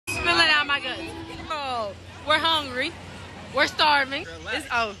my guts. Oh, we're hungry. We're starving.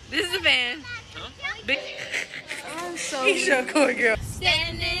 This is a van. Huh? I'm so He's your cool girl.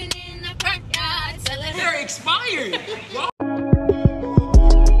 Standing in the front yard. They're expired.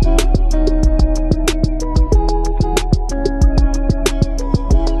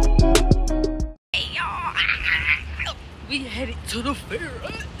 We headed to the fair.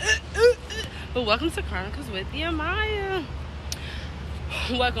 But welcome to Chronicles with Maya.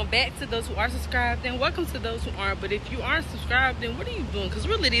 Welcome back to those who are subscribed, and welcome to those who aren't. But if you aren't subscribed, then what are you doing? Because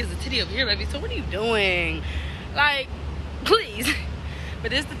really it is a titty over here, baby. So what are you doing? Like, please.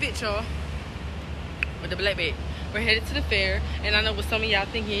 But this is the fit, y'all. With the black bag. We're headed to the fair, and I know what some of y'all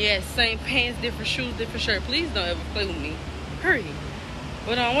thinking. Yes, same pants, different shoes, different shirt. Please don't ever play with me. Hurry.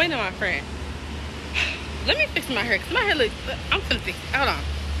 But I'm waiting on my friend. Let me fix my hair, because my hair looks... I'm gonna fix it. Hold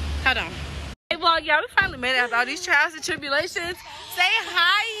on. Hey, vlog, y'all, we finally made it after all these trials and tribulations. Say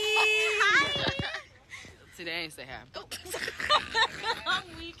hi. Hi. See, they ain't say hi. Oh. I'm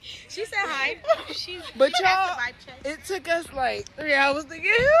weak. She said hi. But y'all, it took us like 3 hours to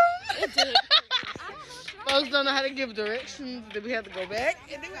get him. It did. Folks don't know how to give directions. Then we have to go back.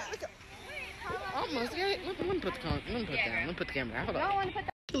 And then we have to go. Almost. Yeah, let me put the camera. Let me put the camera down. Hold on.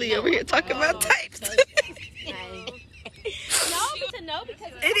 Lee over here talking about types.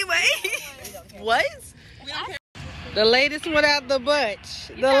 Anyway, what? The latest one out the bunch.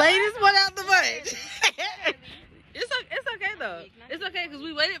 It's okay though. It's okay because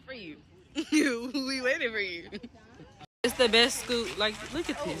we waited for you. We waited for you. It's the best school. Like, look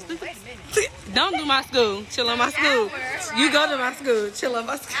at this. Don't do my school. Chill on my school. You go to my school. Chill on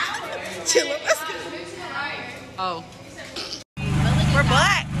my school. Oh. We're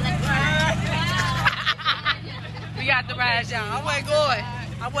black. We got the ride, y'all. I wasn't going.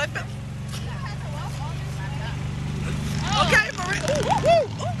 Okay, Marie.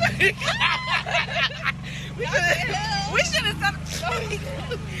 We should have stopped.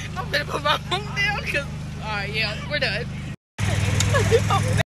 I'm gonna put my phone down because. Alright, yeah, we're done.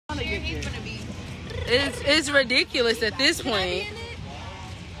 It's ridiculous at this point.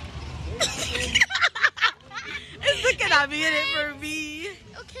 It's looking at me in it for me.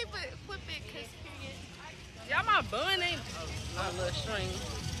 Okay, but flip it, cause y'all, my bun ain't my little string.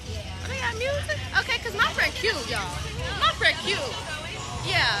 Yeah. They got music? Okay, cause my friend cute, y'all. My friend cute.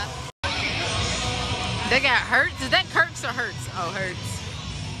 Yeah. They got Hurts. Is that Kirks or Hurts? Oh, Hurts.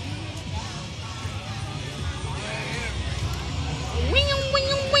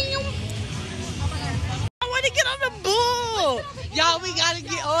 I want to get on the bull. Y'all, we gotta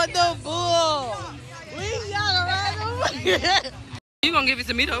get on the bull. We gotta ride over. You gonna give it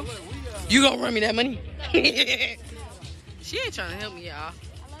to me though? You gonna run me that money? She ain't trying to help me, y'all.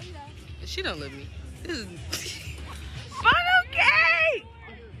 She don't love me. This is funnel cake.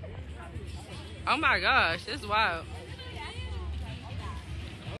 Oh my gosh, this is wild.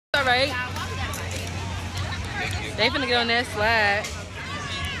 All right. They finna get on that slide.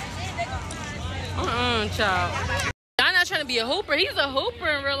 Child. I'm not trying to be a hooper. He's a hooper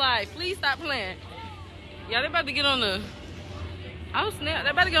in real life. Please stop playing. Yeah, they about to get on the... Oh snap,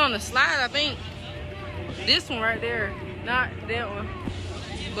 they about to get on the slide, I think. This one right there. Not that one.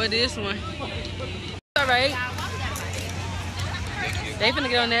 But this one. All right. They finna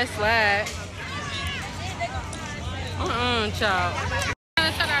get on that slide. Child.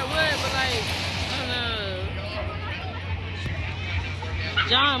 I thought I would, but like, I don't know.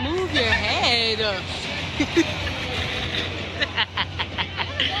 John, move your head.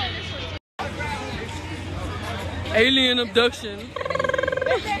 Alien abduction.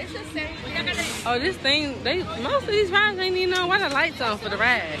 Oh, this thing, most of these rides ain't even know why the lights on for the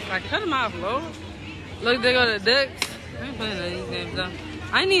ride. Like, cut them off, Lord. Look, they go to the ducks. I ain't playing these games though.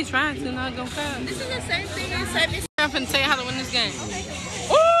 I ain't even trying to, not go fast. This is the same thing as Seven. I'm finna tell you how to win this game.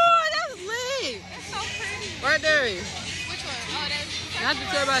 Oh, that's lit. It's so pretty. Right there. Which one? Oh, that's... Not to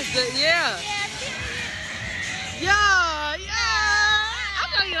tell about stuff. Yeah. I'm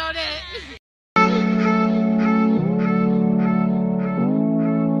gonna get on that.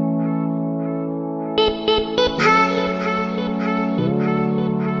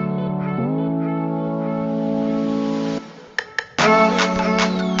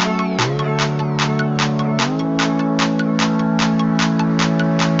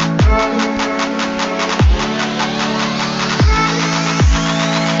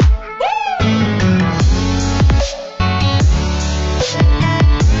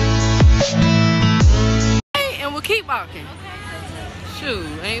 Keep walking. Shoot,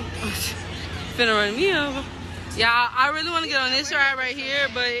 ain't finna run me over. Y'all, I really want to get on this ride right here,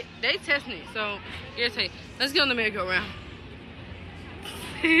 but they testing it. So, here, let's get on the merry-go-round.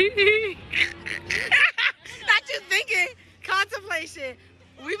 Not you thinking, contemplation.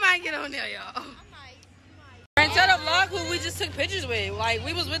 We might get on there, y'all. And tell the vlog who we just took pictures with. Like,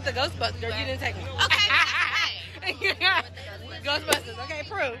 we was with the Ghostbusters. You didn't take me. Okay. Ghostbusters. Okay,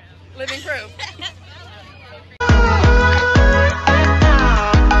 proof. Living proof.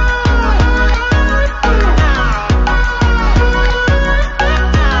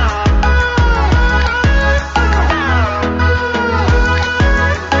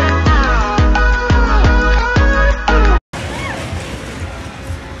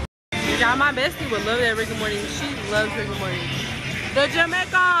 Y'all, my bestie would love that Rick and Morty. She loves Rick and Morty. The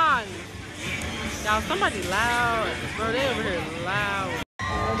Jamaicans! Y'all, somebody loud. Bro, they over here loud.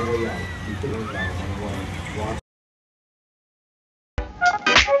 All the way out. Keep it loud. Watch.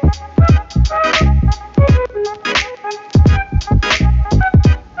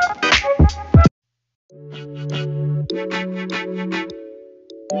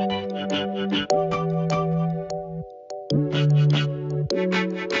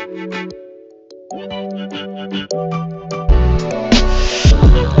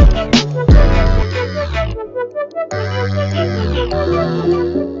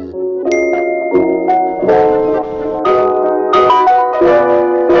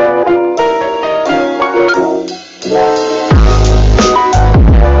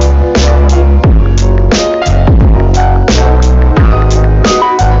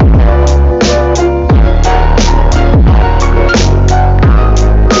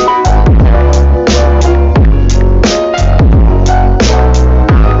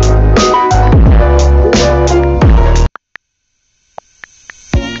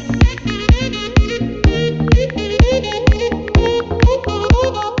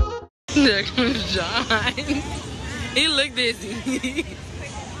 John. He looked dizzy.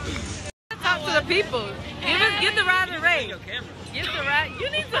 Talk to the people. Get the ride and race. Get the ride. You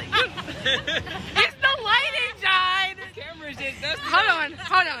need to. It's the lighting, John. The camera's just dusty. Hold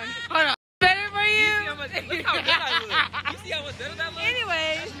on. Better for you. Look how good I look. You see how much better that looks?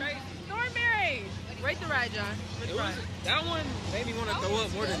 Anyways, Thornberry. Rate the ride, John. That one made me want to throw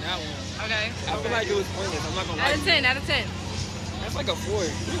up more than that one. Okay. I feel like it was pointless. I'm not gonna lie. Out of 10. That's like a 4.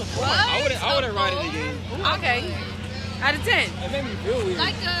 I wouldn't ride it again. Okay. Out of 10. It made me feel weird.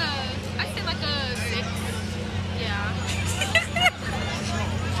 Like I said like a 6. Yeah.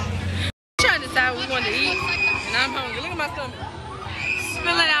 I'm trying to decide what we want to eat, and I'm hungry. Look at my stomach.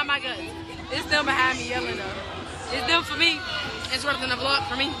 Spilling out my guts. It's them behind me yelling though. It's them for me. It's worth in the vlog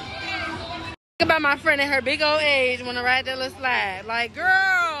for me. Think about my friend at her big old age want to ride that little slide. Like,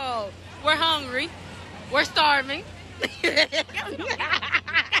 girl, we're hungry. We're starving. That's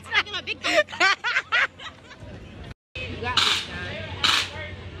not my big dog.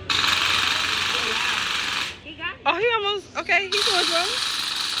 Oh, he almost, okay, he's doing something.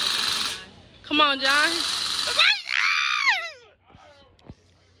 Come on, John.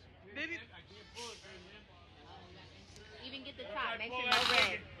 Even get the top. Make sure no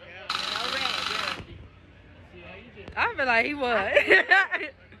red. No red. I feel like he was. I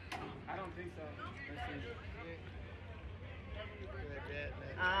don't think so.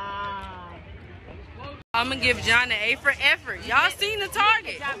 I'm gonna give John an A for effort. Y'all seen the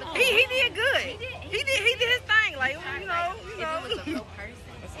target. He did good. He did his thing. Like, you know.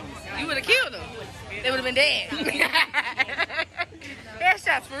 You would have killed him. They would have been dead.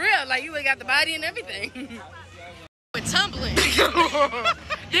 Headshots for real. Like, you would have got the body and everything. We're tumbling. The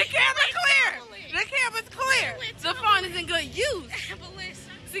camera's clear. The camera's clear. The phone is in good use.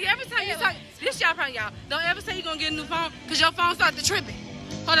 See, every time you talk, this y'all probably y'all. Don't ever say you're gonna get a new phone because your phone started tripping.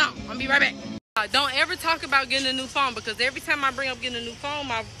 Hold on, I'm gonna be right back. Don't ever talk about getting a new phone because every time I bring up getting a new phone,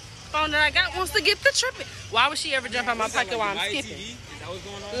 my phone that I got wants to get the tripping. Why would she ever jump out my pocket while I'm skipping? Is that what's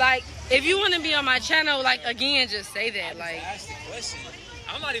going on? Like, if you want to be on my channel, like, again, just say that. Like, ask the question.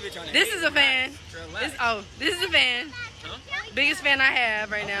 I'm not even trying to. This is a fan. This is a fan. Huh? Biggest fan I have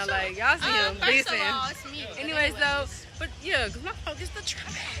right now. Like, y'all see him. Biggest First of fan. all, it's me. Anyways, though, but yeah, because my phone gets the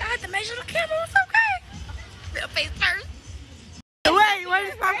tripping. I had to make sure the camera was okay. Real face first. Wait,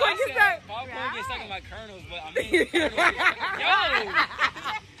 is popcorn get stuck? Popcorn get stuck in my kernels, but I mean, kernels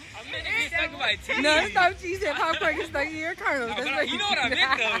I meant to get stuck in my teeth. No, it's not what you said. Popcorn get stuck in your kernels. No, That's you know what I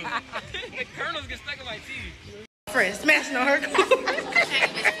meant though. The kernels get stuck in my teeth. Friend smashing on her car.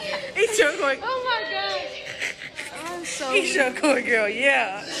 He shook her. Oh my god. I'm so. He shook her, girl.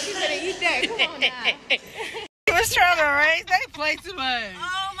 Yeah. You better eat that. Come on now. He was trying to race. They play too much.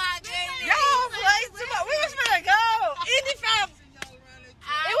 Oh my goodness. Y'all play too much. We was finna go. Indy 5.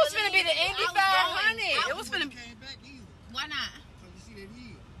 It was finna be the Indy 500. It was finna be. Why not?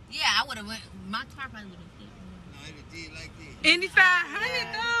 Yeah, I would have went. My car probably would have. Indy 500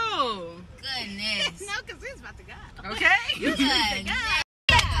 though. Goodness. No, because it's about to go. Okay. You good.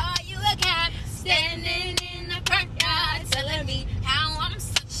 Are you a cat standing in the front yard telling me how I'm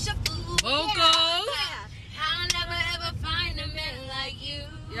such a fool? Vocals. I'll never ever find a man like you.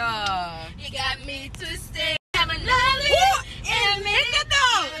 Yeah. You got me twisted. Have another in a minute.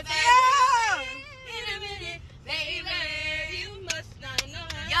 Yeah. In a minute, baby. You must not know.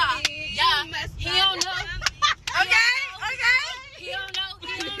 Yeah. He don't know. Okay. He don't know.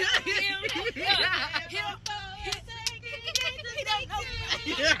 He don't know.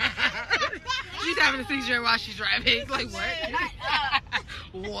 She's having a seizure while she's driving. Like what?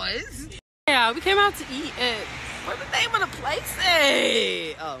 What? Yeah, we came out to eat at what's the name of the place?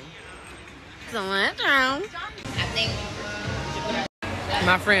 Hey. Oh. Someone down. I think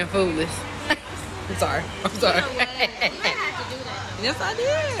My friend Foolish. I'm sorry. Yes, I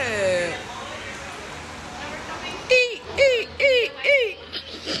did. Eat.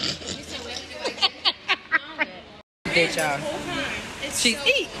 Bitch, y'all. She's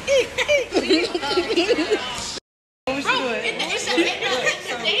eat. What was she doing?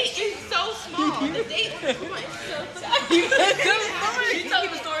 the date is so small. The date is so She told me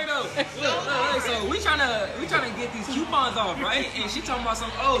the story though. Look, so we trying to get these coupons off, right? And she talking about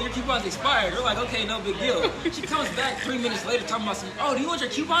some, oh, your coupons expired. We're like, okay, no big deal. She comes back 3 minutes later talking about some, oh, do you want your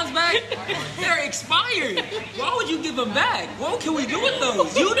coupons back? They're expired. Why would you give them back? What can we do with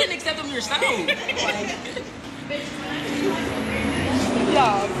those? You didn't accept them yourself.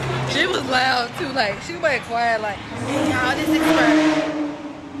 Y'all, she was loud too. Like she went quiet. Like, y'all, this expired.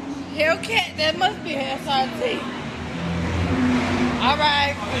 Hellcat, that must be her SRT. All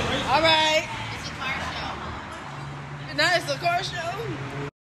right. It's a car show. Now it's a car show.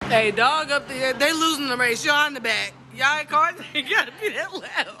 Hey, dog up there, they losing the race. Y'all in the back. Y'all in cars, you gotta be that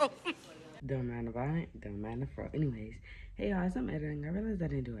loud. Don't mind about it. Don't mind the fraud. Anyways, hey y'all, as I'm editing, I realized I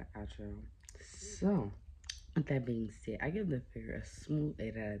didn't do an outro. So, with that being said, I give the figure a smooth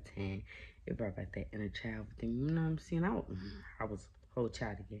 8 out of 10. It brought back that inner child thing. You know what I'm saying? I was a whole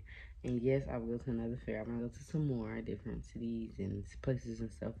child again. And yes, I will go to another fair. I'm gonna go to some more different cities and places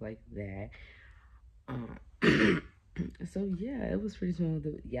and stuff like that. So yeah, it was pretty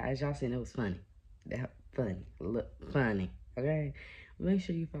smooth. Yeah, as y'all seen, it was funny. Funny. Okay. Make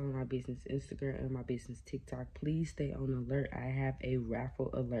sure you follow my business Instagram and my business TikTok. Please stay on alert. I have a raffle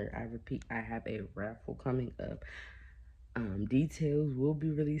alert. I repeat, I have a raffle coming up. Details will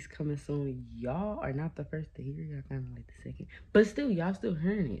be released coming soon. Y'all are not the first to hear. Y'all kind of like the second, but still, y'all still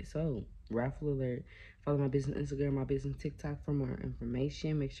hearing it. So raffle alert. Follow my business Instagram, my business TikTok for more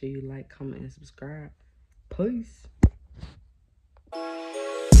information. Make sure you like, comment, and subscribe. Peace.